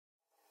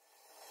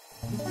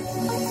So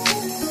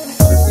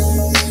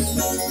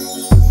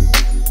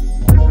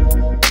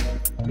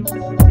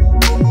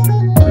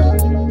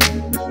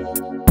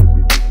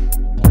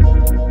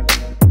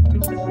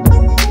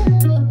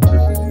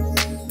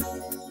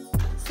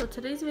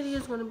today's video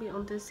is going to be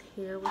on this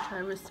hair which I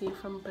received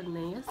from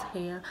BRENNAS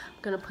hair.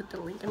 I'm going to put the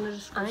link in the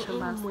description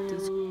box. I am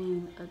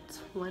wearing a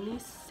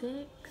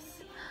 26,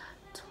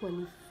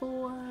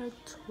 24,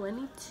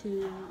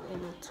 22,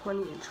 and a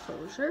 20-inch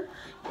closure.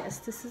 Yes,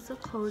 this is a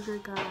closure,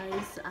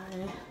 guys.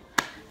 I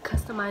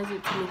customized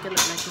it to make it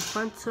look like a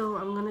frontal.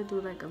 I'm going to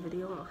do like a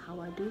video on how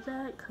I do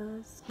that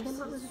because it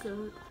came out really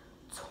good.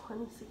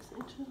 26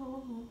 inches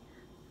on me.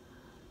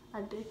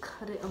 I did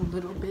cut it a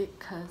little bit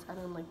because I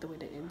don't like the way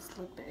the ends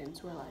look. The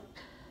ends were like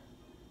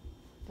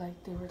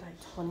they were like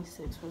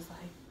 26 was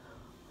like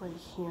right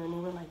here, and they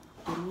were like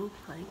thinny,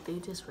 like they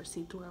just were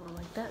see-through. I don't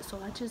like that, so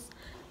I just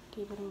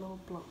gave it a little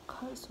blunt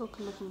cut so it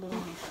could look a little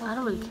healthy. I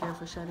don't really care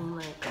for shedding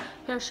like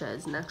hair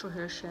sheds, natural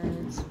hair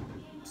sheds.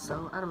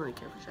 So I don't really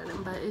care for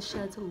shedding, but it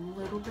sheds a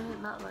little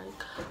bit, not like,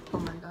 oh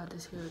my god,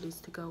 this hair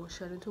needs to go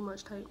shedding too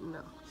much type.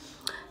 No,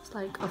 it's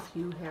like a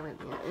few hair in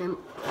there,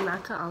 and I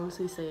can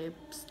honestly say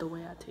it's the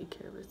way I take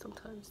care of it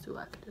sometimes too.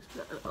 I could just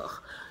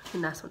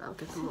and that's when I'll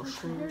get the most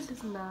strands. Hair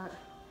does not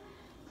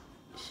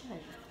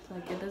shed,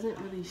 like it doesn't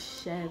really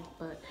shed,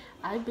 but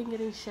I've been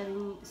getting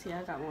shedding. See,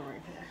 I got one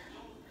right here,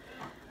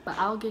 but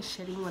I'll get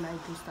shedding when I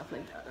do stuff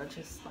like that. I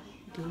just like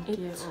dink it.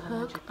 It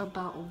took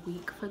about a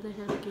week for the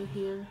hair to get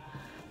here.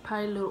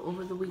 Probably a little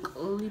over the week,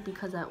 only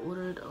because I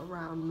ordered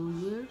around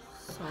New Year's.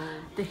 So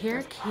the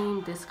hair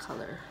came this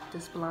color,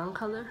 this blonde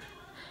color.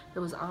 It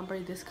was ombre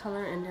this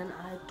color, and then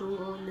I threw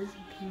on this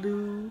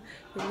blue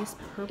and this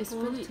purple. It's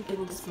really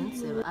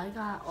inexpensive. I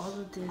got all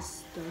of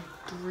this, the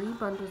 3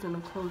 bundles in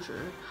a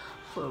closure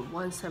for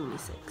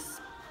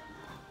 $176.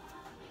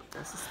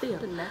 That's a steal.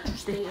 The natural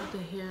state of the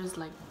hair is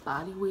like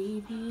body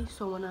wavy,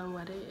 so when I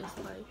wet it, it's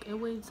like it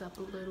waves up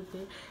a little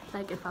bit.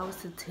 Like if I was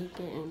to take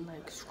it and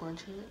like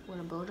scrunch it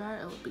with a blow dryer,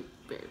 it would be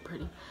very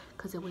pretty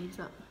because it waves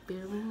up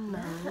very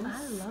nice.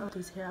 I love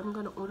this hair. I'm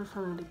gonna order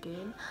from it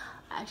again.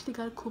 I actually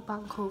got a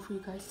coupon code for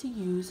you guys to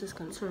use. It's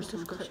gonna serve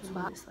some clips.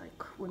 It's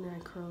like when I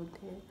curled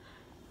it,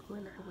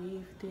 when I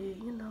waved it,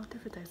 you know,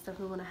 different type of stuff.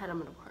 And when I had them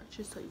in the part,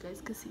 just so you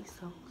guys could see.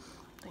 So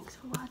thanks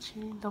for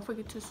watching. Don't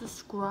forget to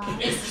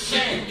subscribe. It's a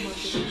shame.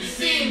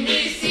 See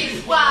me,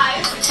 see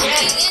why.